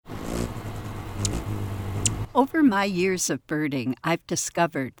Over my years of birding, I've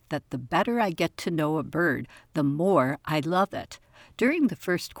discovered that the better I get to know a bird, the more I love it. During the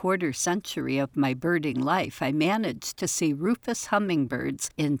first quarter century of my birding life, I managed to see rufous hummingbirds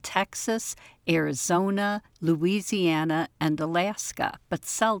in Texas, Arizona, Louisiana, and Alaska, but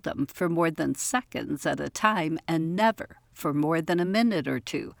seldom for more than seconds at a time and never for more than a minute or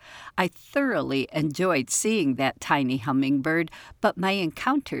two. I thoroughly enjoyed seeing that tiny hummingbird, but my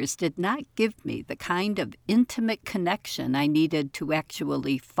encounters did not give me the kind of intimate connection I needed to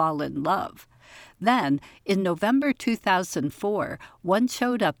actually fall in love. Then, in November 2004, one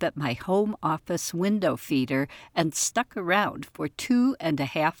showed up at my home office window feeder and stuck around for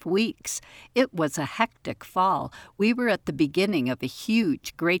 2.5 weeks. It was a hectic fall. We were at the beginning of a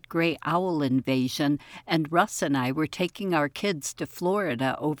huge great gray owl invasion, and Russ and I were taking our kids to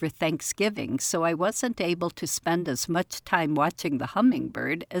Florida over Thanksgiving, so I wasn't able to spend as much time watching the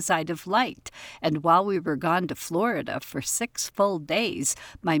hummingbird as I'd have liked. And while we were gone to Florida for 6 full days,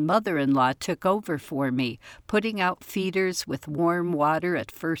 my mother-in-law took over for me, putting out feeders with warm water at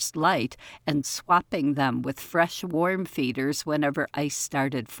first light and swapping them with fresh warm feeders whenever ice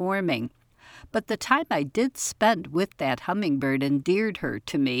started forming. But the time I did spend with that hummingbird endeared her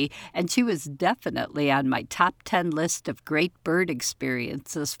to me, and she was definitely on my top 10 list of great bird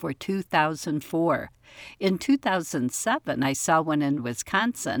experiences for 2004. In 2007, I saw one in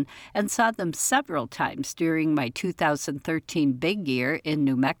Wisconsin and saw them several times during my 2013 big year in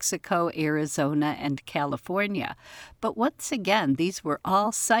New Mexico, Arizona, and California. But once again, these were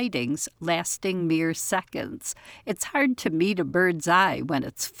all sightings lasting mere seconds. It's hard to meet a bird's eye when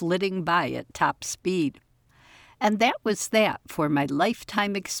it's flitting by at top speed. And that was that for my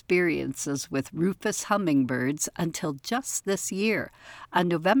lifetime experiences with rufous hummingbirds until just this year. On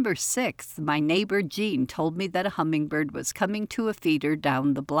November 6th, my neighbor Jean told me that a hummingbird was coming to a feeder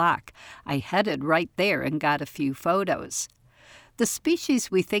down the block. I headed right there and got a few photos. The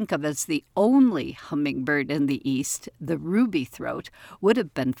species we think of as the only hummingbird in the East, the ruby throat, would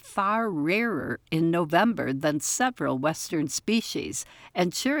have been far rarer in November than several Western species,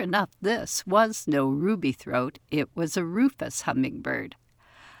 and sure enough, this was no ruby throat, it was a rufous hummingbird.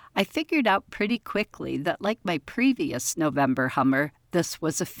 I figured out pretty quickly that, like my previous November hummer, this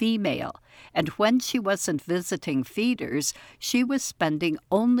was a female, and when she wasn't visiting feeders, she was spending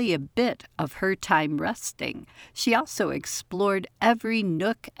only a bit of her time resting. She also explored every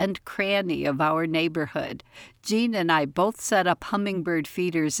nook and cranny of our neighborhood. Jean and I both set up hummingbird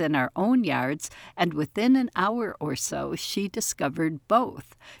feeders in our own yards, and within an hour or so, she discovered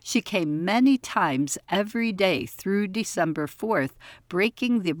both. She came many times every day through December 4th,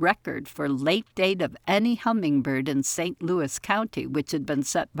 breaking the record for late date of any hummingbird in St. Louis County, which had been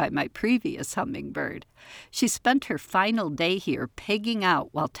set by my previous hummingbird. She spent her final day here pigging out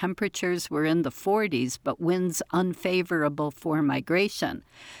while temperatures were in the 40s but winds unfavorable for migration.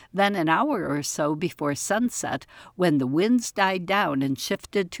 Then an hour or so before sunset, when the winds died down and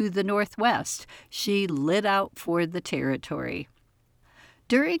shifted to the northwest, she lit out for the territory.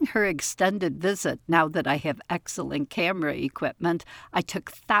 During her extended visit, now that I have excellent camera equipment, I took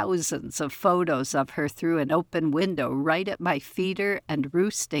thousands of photos of her through an open window right at my feeder and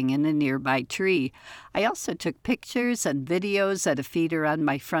roosting in a nearby tree. I also took pictures and videos at a feeder on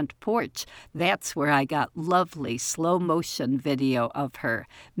my front porch. That's where I got lovely slow-motion video of her.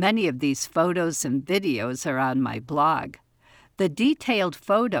 Many of these photos and videos are on my blog. The detailed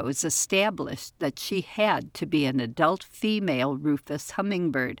photos established that she had to be an adult female rufous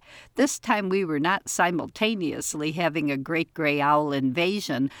hummingbird. This time we were not simultaneously having a great gray owl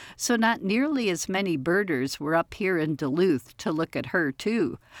invasion, so not nearly as many birders were up here in Duluth to look at her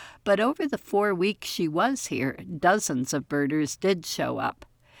too. But over the 4 weeks she was here, dozens of birders did show up.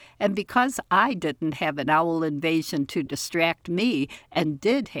 And because I didn't have an owl invasion to distract me and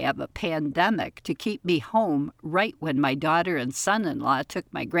did have a pandemic to keep me home right when my daughter and son-in-law took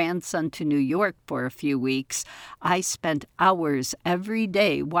my grandson to New York for a few weeks, I spent hours every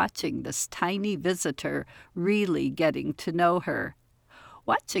day watching this tiny visitor, really getting to know her.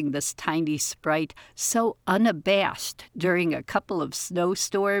 Watching this tiny sprite so unabashed during a couple of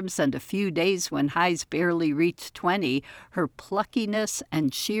snowstorms and a few days when highs barely reached 20, her pluckiness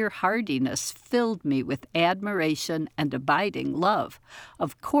and sheer hardiness filled me with admiration and abiding love.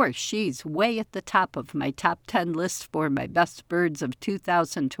 Of course, she's way at the top of my top 10 list for my best birds of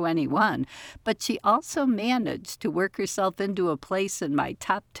 2021, but she also managed to work herself into a place in my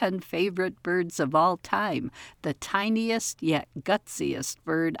top 10 favorite birds of all time, the tiniest yet gutsiest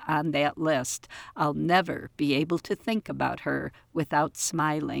bird on that list. I'll never be able to think about her without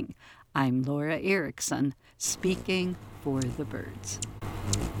smiling. I'm Laura Erickson, speaking for the birds.